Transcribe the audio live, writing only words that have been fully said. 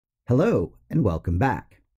Hello and welcome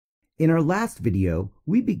back. In our last video,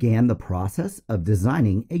 we began the process of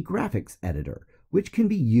designing a graphics editor, which can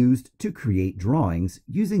be used to create drawings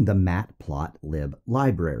using the matplotlib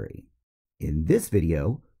library. In this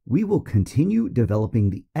video, we will continue developing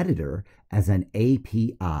the editor as an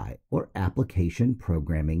API, or Application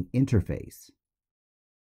Programming Interface.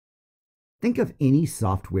 Think of any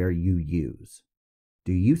software you use.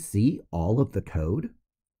 Do you see all of the code?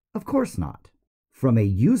 Of course not. From a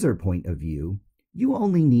user point of view, you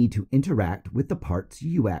only need to interact with the parts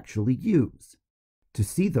you actually use. To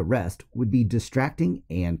see the rest would be distracting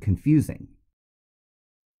and confusing.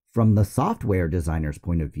 From the software designer's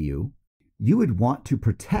point of view, you would want to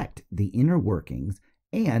protect the inner workings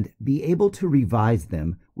and be able to revise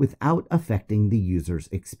them without affecting the user's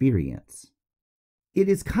experience. It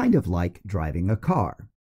is kind of like driving a car.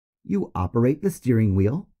 You operate the steering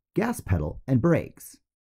wheel, gas pedal, and brakes.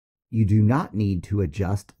 You do not need to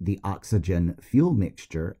adjust the oxygen-fuel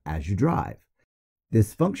mixture as you drive.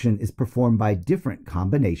 This function is performed by different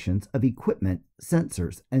combinations of equipment,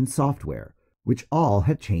 sensors, and software, which all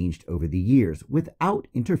have changed over the years without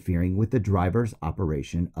interfering with the driver's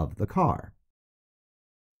operation of the car.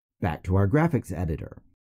 Back to our graphics editor.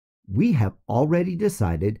 We have already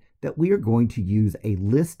decided that we are going to use a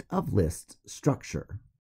list of lists structure.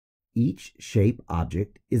 Each shape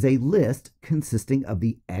object is a list consisting of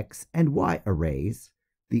the X and Y arrays,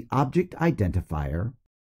 the object identifier,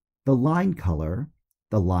 the line color,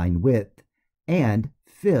 the line width, and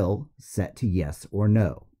fill set to yes or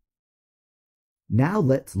no. Now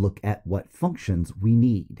let's look at what functions we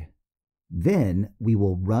need. Then we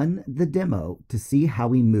will run the demo to see how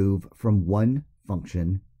we move from one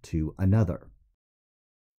function to another.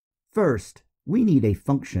 First, we need a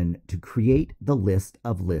function to create the list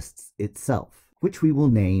of lists itself, which we will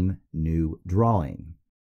name new drawing.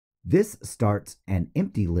 This starts an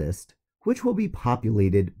empty list, which will be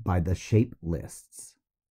populated by the shape lists.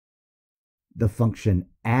 The function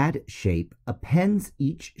addShape appends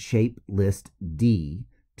each shape list D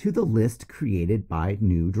to the list created by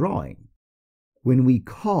new drawing. When we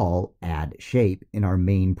call addShape in our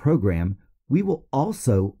main program, we will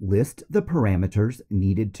also list the parameters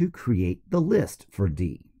needed to create the list for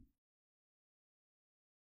D.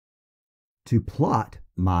 To plot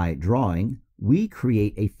my drawing, we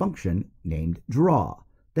create a function named draw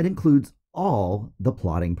that includes all the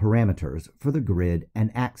plotting parameters for the grid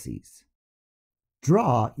and axes.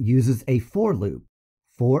 Draw uses a for loop,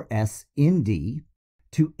 for s in D,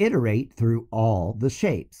 to iterate through all the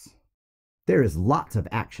shapes. There is lots of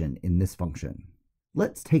action in this function.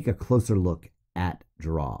 Let's take a closer look at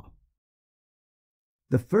draw.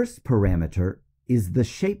 The first parameter is the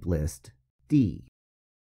shape list D.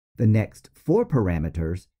 The next 4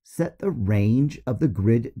 parameters set the range of the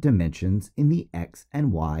grid dimensions in the X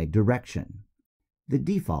and Y direction. The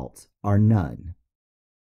defaults are none.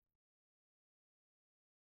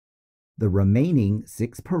 The remaining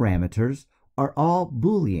 6 parameters are all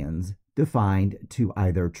Booleans defined to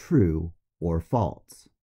either true or false.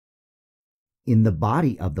 In the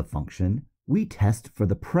body of the function, we test for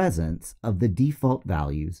the presence of the default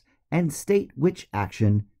values and state which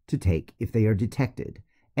action to take if they are detected,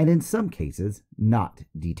 and in some cases, not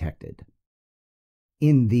detected.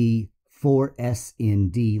 In the for s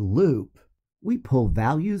in D loop, we pull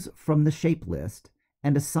values from the shape list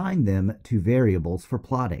and assign them to variables for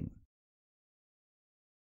plotting.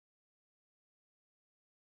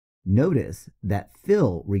 Notice that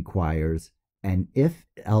fill requires an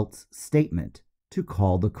if-else statement to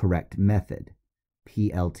call the correct method,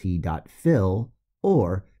 plt.fill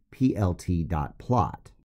or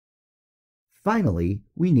plt.plot. Finally,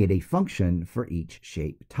 we need a function for each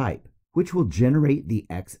shape type, which will generate the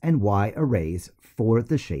X and Y arrays for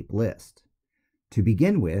the shape list. To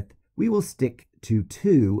begin with, we will stick to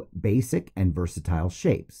 2 basic and versatile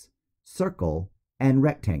shapes, circle and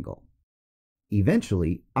rectangle.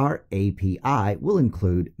 Eventually, our API will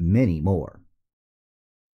include many more.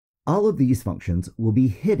 All of these functions will be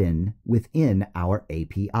hidden within our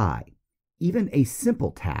API. Even a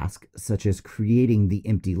simple task, such as creating the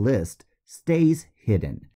empty list, stays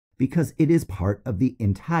hidden because it is part of the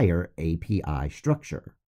entire API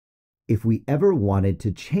structure. If we ever wanted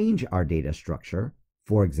to change our data structure,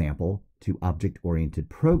 for example, to object-oriented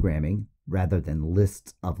programming rather than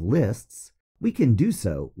lists of lists, we can do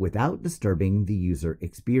so without disturbing the user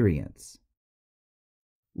experience.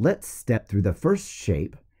 Let's step through the first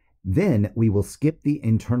shape. Then we will skip the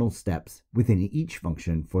internal steps within each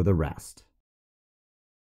function for the rest.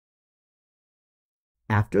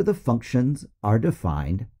 After the functions are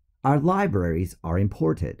defined, our libraries are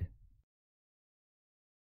imported.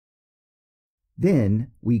 Then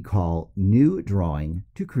we call new drawing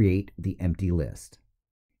to create the empty list.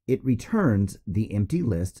 It returns the empty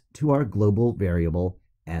list to our global variable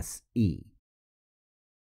SE.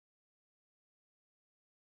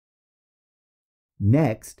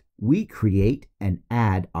 Next, we create and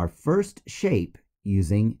add our first shape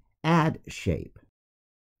using add shape.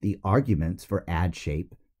 The arguments for add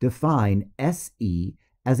shape define SE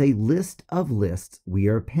as a list of lists we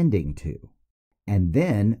are appending to, and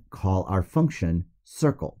then call our function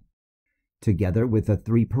circle, together with the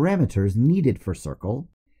 3 parameters needed for circle,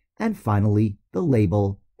 and finally the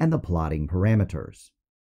label and the plotting parameters.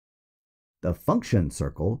 The function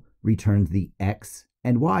circle returns the X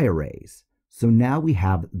and Y arrays, so now we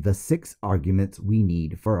have the 6 arguments we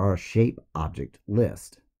need for our shape object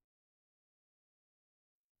list.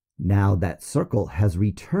 Now that circle has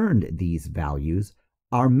returned these values,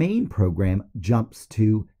 our main program jumps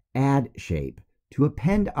to add shape to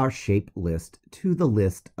append our shape list to the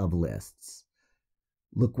list of lists.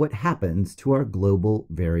 Look what happens to our global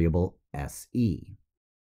variable SE.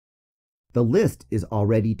 The list is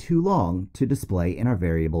already too long to display in our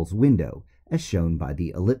variables window, as shown by the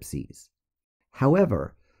ellipses.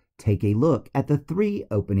 However, take a look at the 3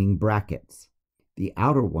 opening brackets. The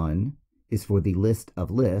outer one is for the list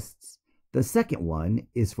of lists, the second one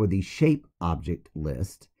is for the shape object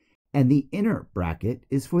list, and the inner bracket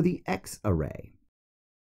is for the X array.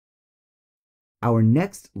 Our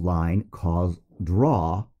next line calls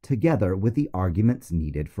draw together with the arguments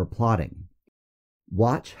needed for plotting.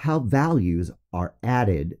 Watch how values are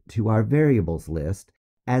added to our variables list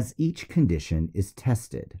as each condition is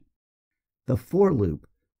tested. The for loop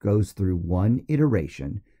goes through 1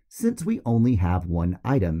 iteration since we only have 1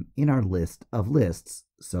 item in our list of lists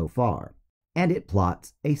so far, and it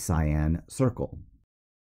plots a cyan circle.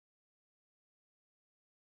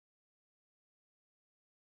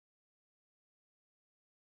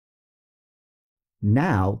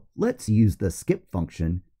 Now, let's use the skip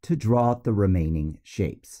function to draw the remaining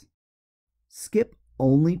shapes. Skip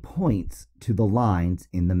only points to the lines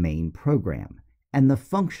in the main program, and the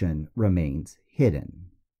function remains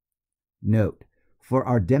hidden. Note, for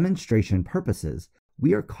our demonstration purposes,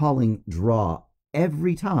 we are calling draw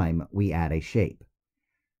every time we add a shape.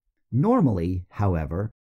 Normally,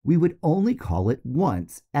 however, we would only call it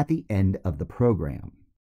once at the end of the program.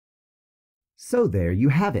 So there you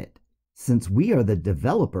have it. Since we are the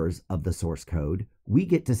developers of the source code, we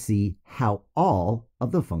get to see how all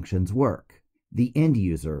of the functions work. The end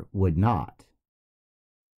user would not.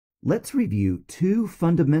 Let's review 2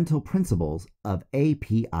 fundamental principles of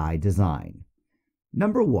API design.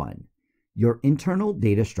 Number 1, your internal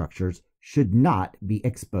data structures should not be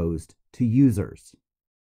exposed to users.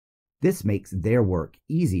 This makes their work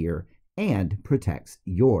easier and protects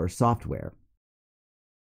your software.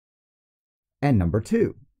 And number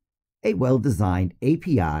 2, a well-designed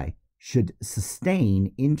API should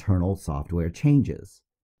sustain internal software changes.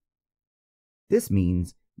 This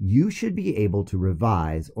means you should be able to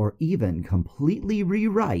revise or even completely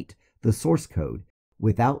rewrite the source code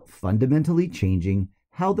without fundamentally changing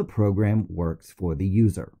how the program works for the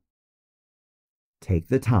user. Take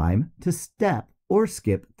the time to step or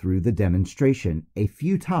skip through the demonstration a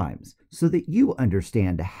few times so that you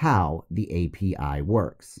understand how the API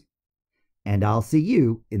works. And I'll see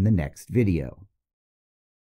you in the next video.